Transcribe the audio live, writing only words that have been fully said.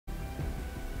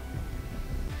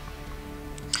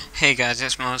Hey guys,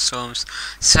 it's myself.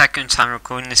 Second time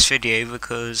recording this video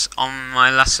because on my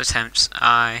last attempts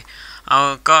I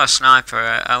got a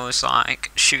sniper. I was like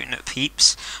shooting at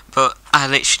peeps, but I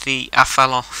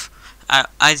fell off.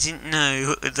 I didn't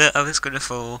know that I was gonna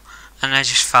fall, and I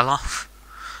just fell off.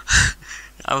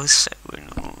 I was so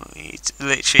annoyed.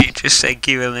 Literally, just said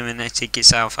you eliminated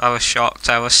yourself. I was shocked.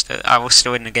 I was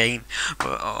still in the game,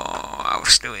 but I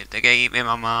was still in the game in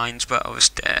my mind, but I was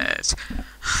dead.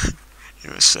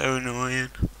 It was so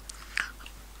annoying.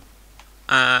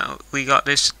 We got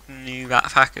this new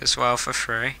backpack as well for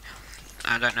free.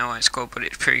 I don't know what it's called, but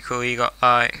it's pretty cool. You got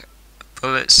like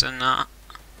bullets and that.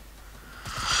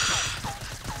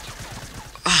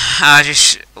 I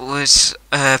just was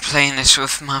playing this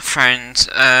with my friend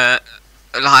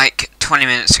like 20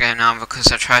 minutes ago now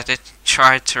because I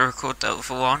tried to record the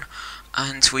other one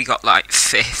and we got like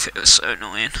 5th. It was so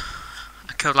annoying.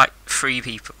 I killed like 3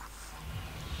 people.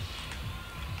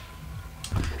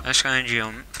 Let's go and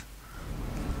jump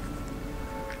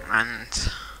and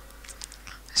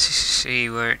let's see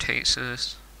where it takes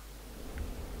us.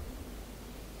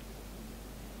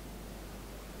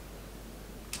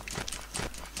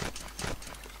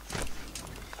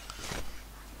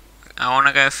 I want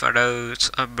to go for those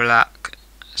black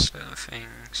sort of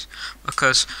things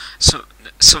because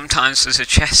sometimes there's a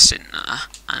chest in there,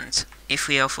 and if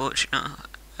we are fortunate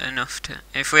enough to,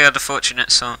 if we are the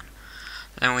fortunate son,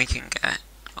 then we can get.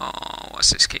 Oh,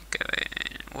 what's this kid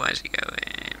going? Where's he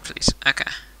going? Please. Okay.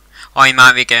 Oh, he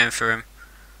might be going for him.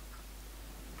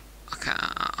 Okay.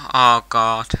 Oh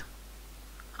god.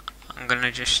 I'm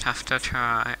gonna just have to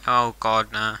try. Oh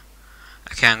god, no.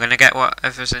 Okay, I'm gonna get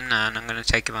whatever's in there and I'm gonna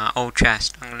take him out. Old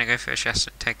chest. I'm gonna go for a chest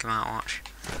and take him out. Watch.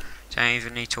 Don't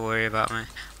even need to worry about me.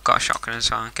 I've got a shotgun as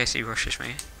well in case he rushes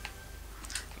me.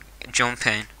 Jump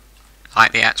in.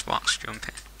 Like the Xbox, jump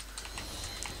in.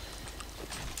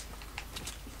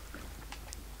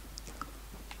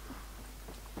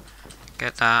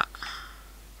 Get that.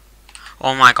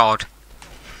 Oh my god.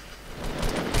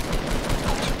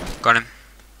 Got him.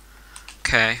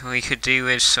 Okay, we could do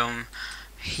with some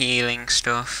healing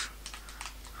stuff.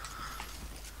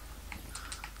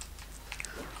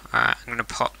 Alright, I'm gonna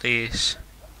pop these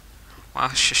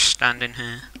whilst just standing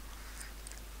here.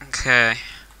 Okay.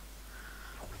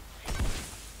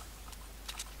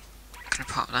 Gonna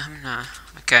pop them now.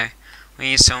 Okay. We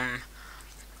need some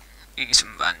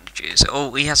bandages.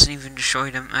 Oh, he hasn't even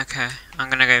destroyed them. Okay, I'm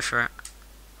gonna go for it.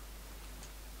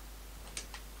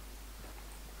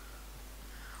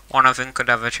 One of them could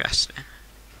have a chest in.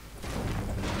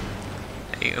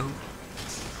 There you go.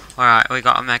 Alright, we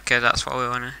got a mecha, that's what we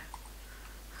wanted.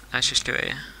 Let's just do it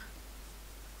here.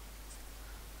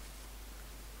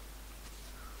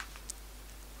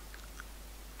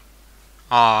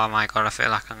 Oh my god, I feel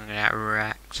like I'm gonna get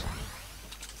wrecked.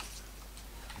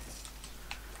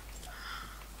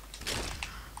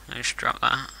 Just drop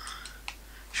that.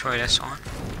 Try this one.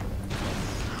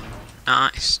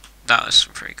 Nice. That was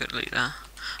some pretty good loot there.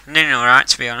 I'm doing alright,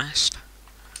 to be honest.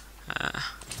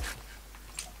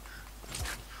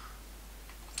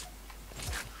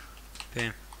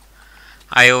 Boom.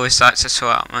 I always like to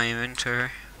sort out my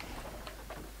inventory.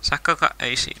 It's like I've got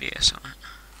ACD or something.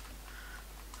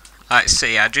 Like,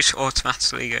 see, I just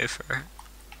automatically go for it.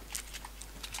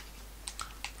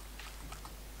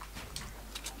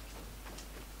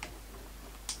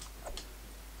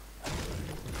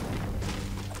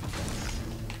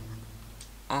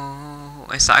 Oh,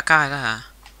 is that a guy there?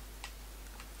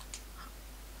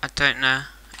 I don't know.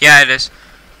 Yeah, it is.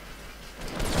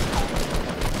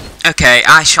 Okay,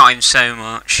 I shot him so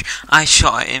much. I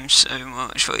shot him so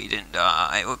much, but he didn't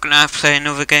die. We're gonna have to play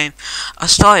another game. I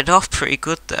started off pretty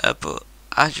good there, but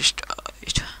I just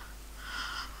died.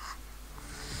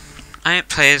 I didn't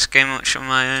play this game much on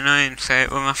my own. I didn't play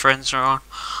it when my friends are on.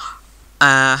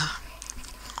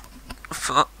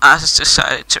 But I just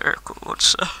decided to record,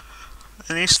 so at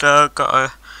least I got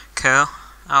a kill.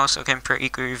 I was looking pretty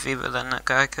groovy, but then that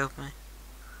guy killed me.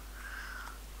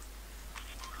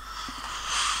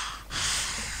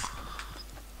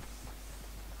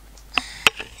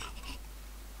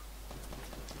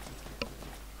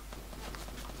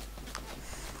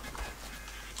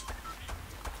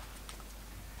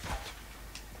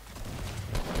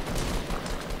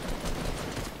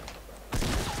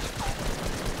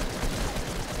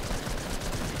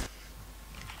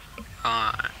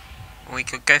 Alright, we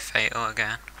could go fatal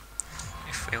again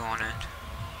if we wanted.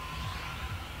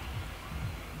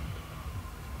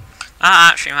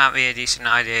 That actually might be a decent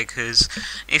idea because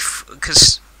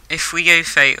if we go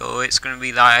fatal, it's going to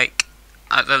be like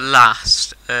at the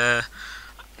last,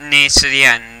 near to the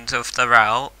end of the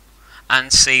route,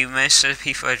 And see, most of the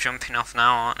people are jumping off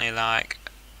now, aren't they? Like,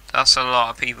 that's a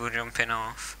lot of people jumping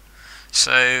off.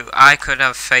 So I could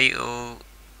have fatal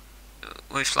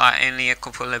with like only a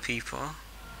couple of people,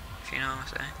 if you know what I'm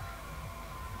saying.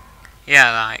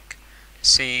 Yeah, like,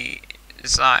 see,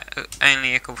 it's like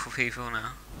only a couple of people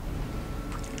now.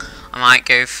 I might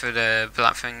go for the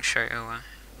black thing straight away.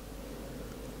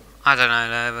 I don't know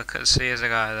though, because there's a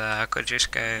guy there, I could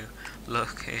just go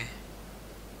lucky.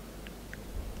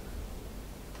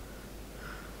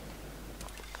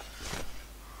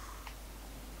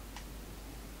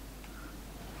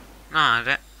 No, I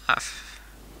don't. I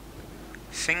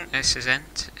think this is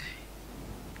empty.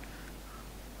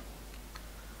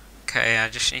 Okay, I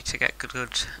just need to get good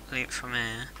loot from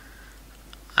here.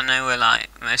 I know where like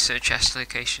most of the chest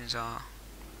locations are.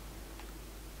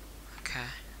 Okay,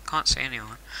 can't see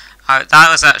anyone. That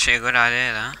was actually a good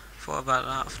idea there. Thought about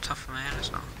that off the top of my head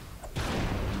as well.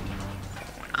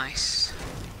 Nice.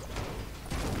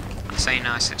 I say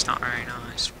nice, it's not very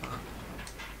nice, but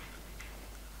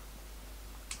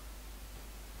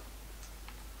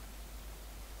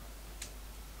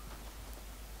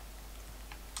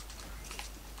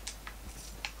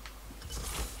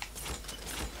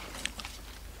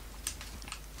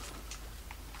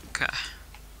okay.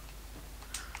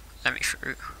 Let me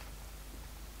through.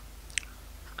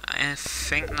 I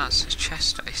think that's a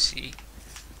chest I see.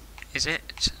 Is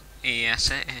it? Yes,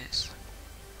 it is.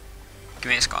 Give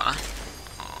me a scholar.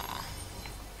 Oh.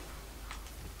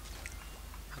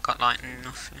 I got like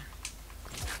nothing.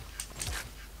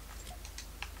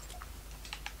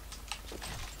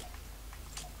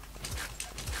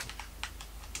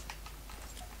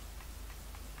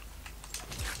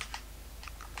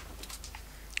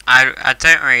 I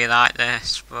don't really like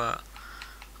this, but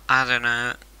I don't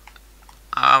know.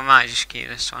 I might just keep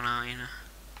this one out, you know.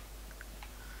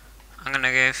 I'm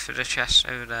gonna go for the chest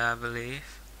over there, I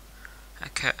believe.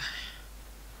 Okay.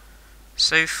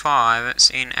 So far, I haven't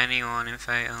seen anyone in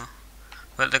Fatal,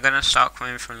 but they're gonna start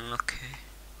coming from Lucky.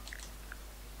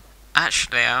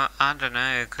 Actually, I don't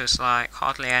know, because like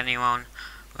hardly anyone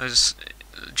was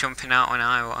jumping out when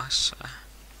I was. So.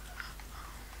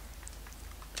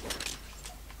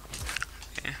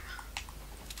 Yeah.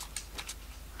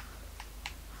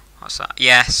 What's that?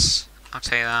 Yes, I'll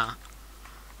tell you that.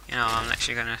 You know, I'm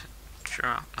literally gonna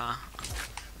drop that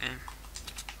in.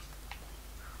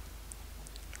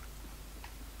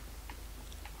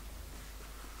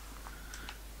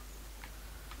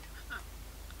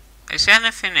 Is there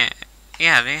anything in it?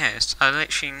 Yeah, there is. I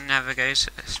literally never go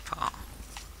to this part.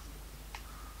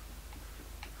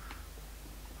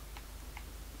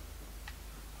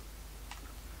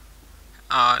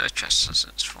 Oh, the chest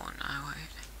doesn't spawn now,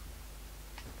 wait.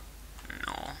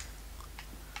 No.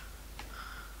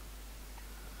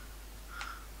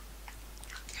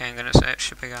 Okay, I'm gonna search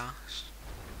the big house.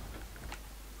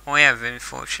 We have been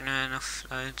fortunate enough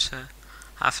though to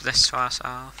have this to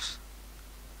ourselves.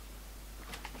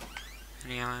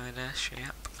 Any ammo with this?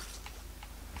 Yep.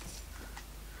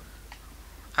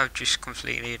 I've just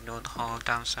completely ignored the hole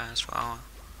downstairs as well.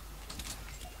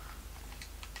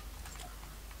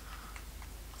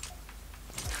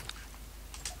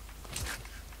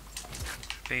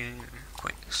 Boom,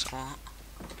 quick sort.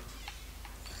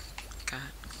 Okay.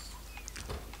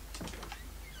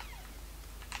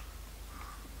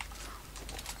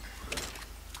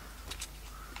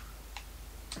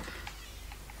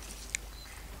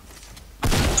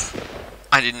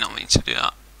 I did not mean to do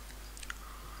that.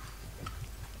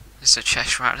 There's a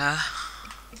chest right there.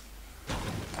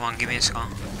 Come on, give me a scar.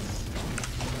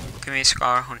 Give me a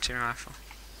scar hunting rifle.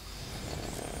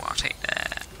 Oh, I'll take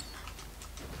that.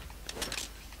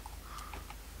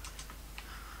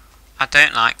 I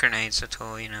don't like grenades at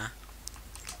all, you know.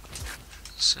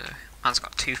 So, man's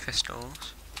got 2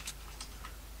 pistols.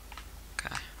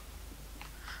 Okay.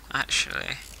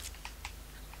 Actually,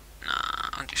 nah,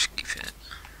 I'll just keep it.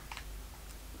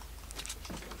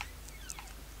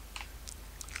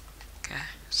 Okay,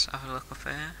 let's have a look up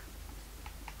here.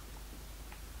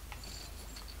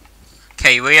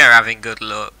 Okay, we are having good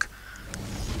luck.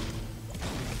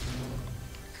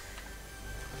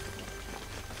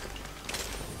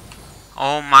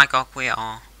 Oh my god, we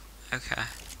are. Okay.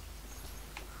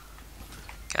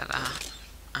 Get that.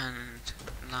 And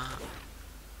that.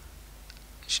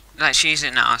 Let's use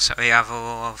it now so we have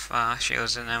all of our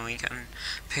shields and then we can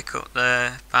pick up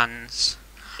the bandies.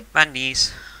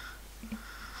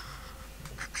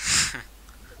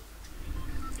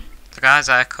 The guy's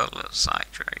haircut looks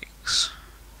like Drake's.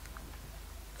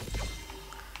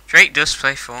 Drake does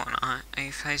play Fortnite. He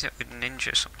plays it with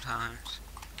Ninja sometimes.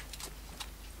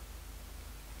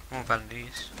 More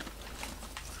bandies.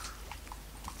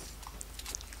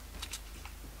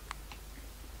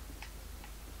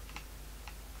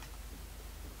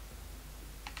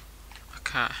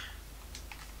 Okay.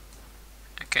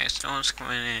 Okay, so no one's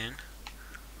coming in.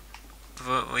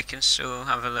 But we can still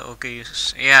have a little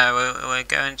goose. Yeah, we're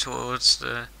going towards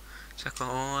the circle.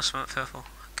 Oh, smoke purple.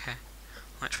 Okay,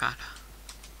 much better.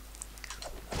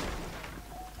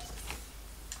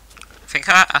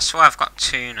 I swear I've got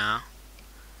 2 now.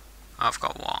 Oh, I've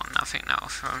got 1. I think that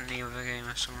was from the other game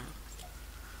or something.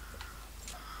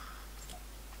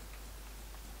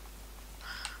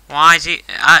 Why do you,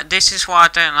 this is what I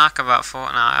don't like about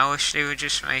Fortnite. I wish they would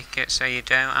just make it so you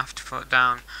don't have to put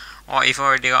down what you've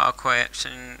already got equipped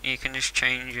and you can just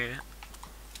change it.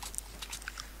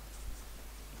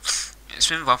 It's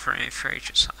been bothering me for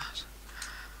ages.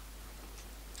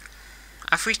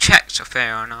 Have we checked up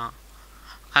here or not?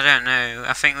 I don't know.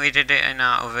 I think we did it in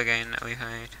that other game that we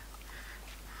played.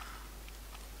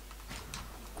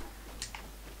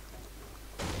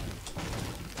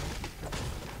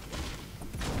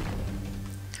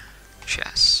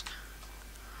 Chest.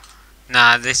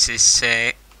 Nah, this is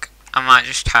sick. I might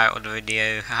just title the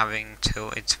video having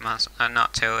tilted to myself.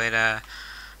 Not tilted,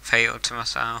 fatal to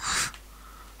myself.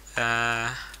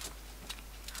 Nah,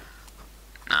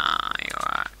 you're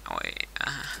right. Wait,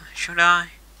 should I?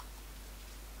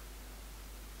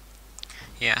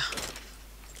 Yeah.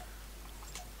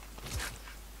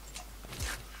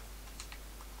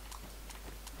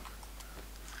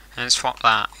 And swap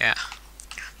that, yeah.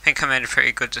 I think I made a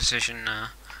pretty good decision now.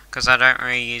 Because I don't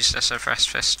really use the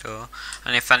suppressed pistol.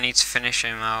 And if I need to finish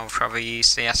him, I'll probably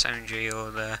use the SMG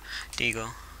or the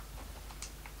Deagle.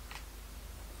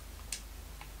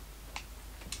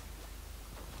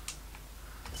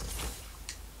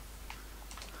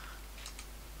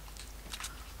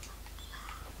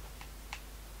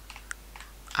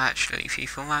 Actually,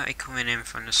 people might be coming in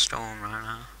from the storm right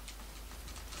now.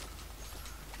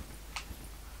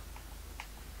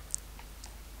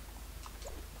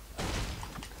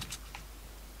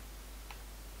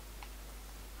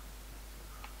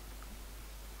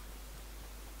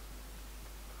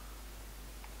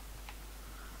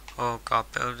 Oh god,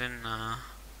 building now.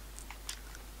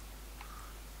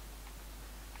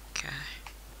 Okay.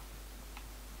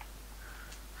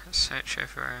 Let's search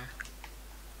over here.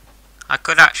 I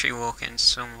could actually walk into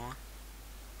someone.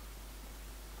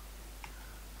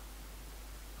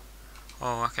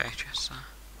 Oh, okay, just that.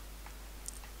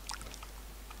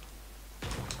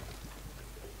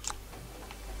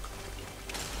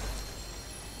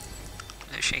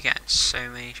 Literally getting so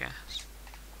many chests.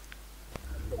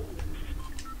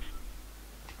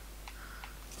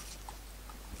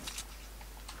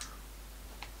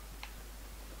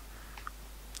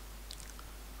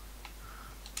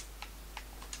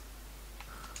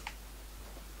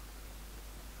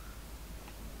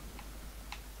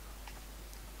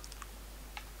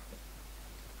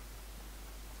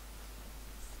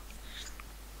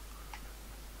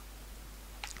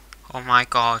 Oh my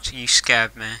god, you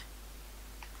scared me.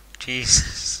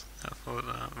 Jesus, I thought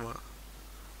that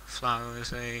flower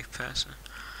was a person.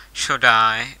 Should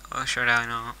I, or should I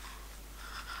not?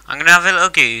 I'm gonna have a little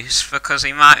goose because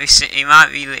he might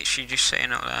be literally just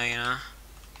sitting up there, you know.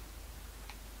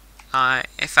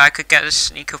 If I could get a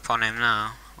sneak up on him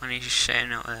now when he's just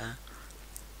sitting up there,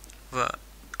 but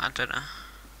I don't know.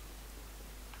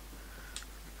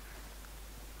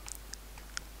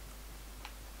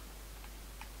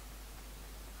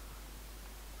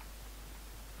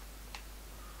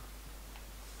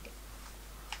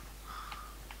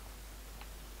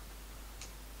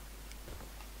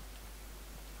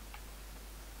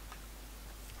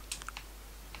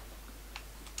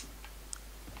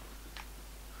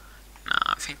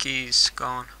 I think he's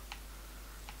gone.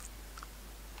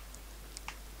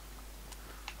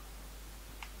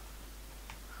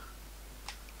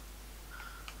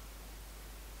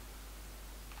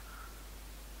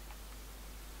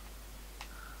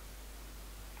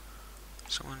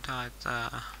 Someone died there.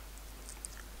 I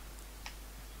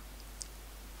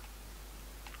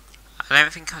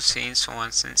don't think I've seen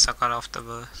someone since I got off the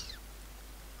bus.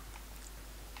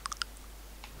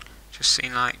 Just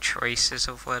seen like traces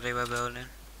of where they were building.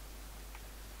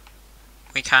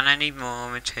 We kinda need more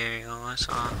material as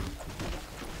well.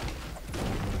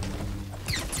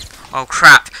 Oh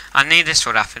crap! I knew this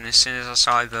would happen as soon as I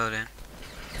started building.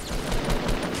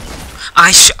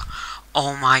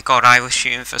 Oh my god, I was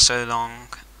shooting for so long.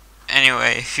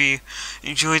 Anyway, if you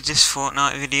enjoyed this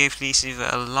Fortnite video, please leave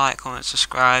it a like, comment,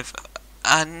 subscribe.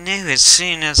 I knew as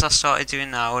soon as I started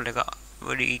doing that I would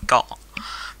have got.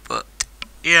 But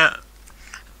yeah.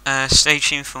 Stay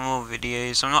tuned for more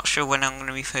videos. I'm not sure when I'm going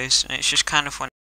to be posting. It's just kind of when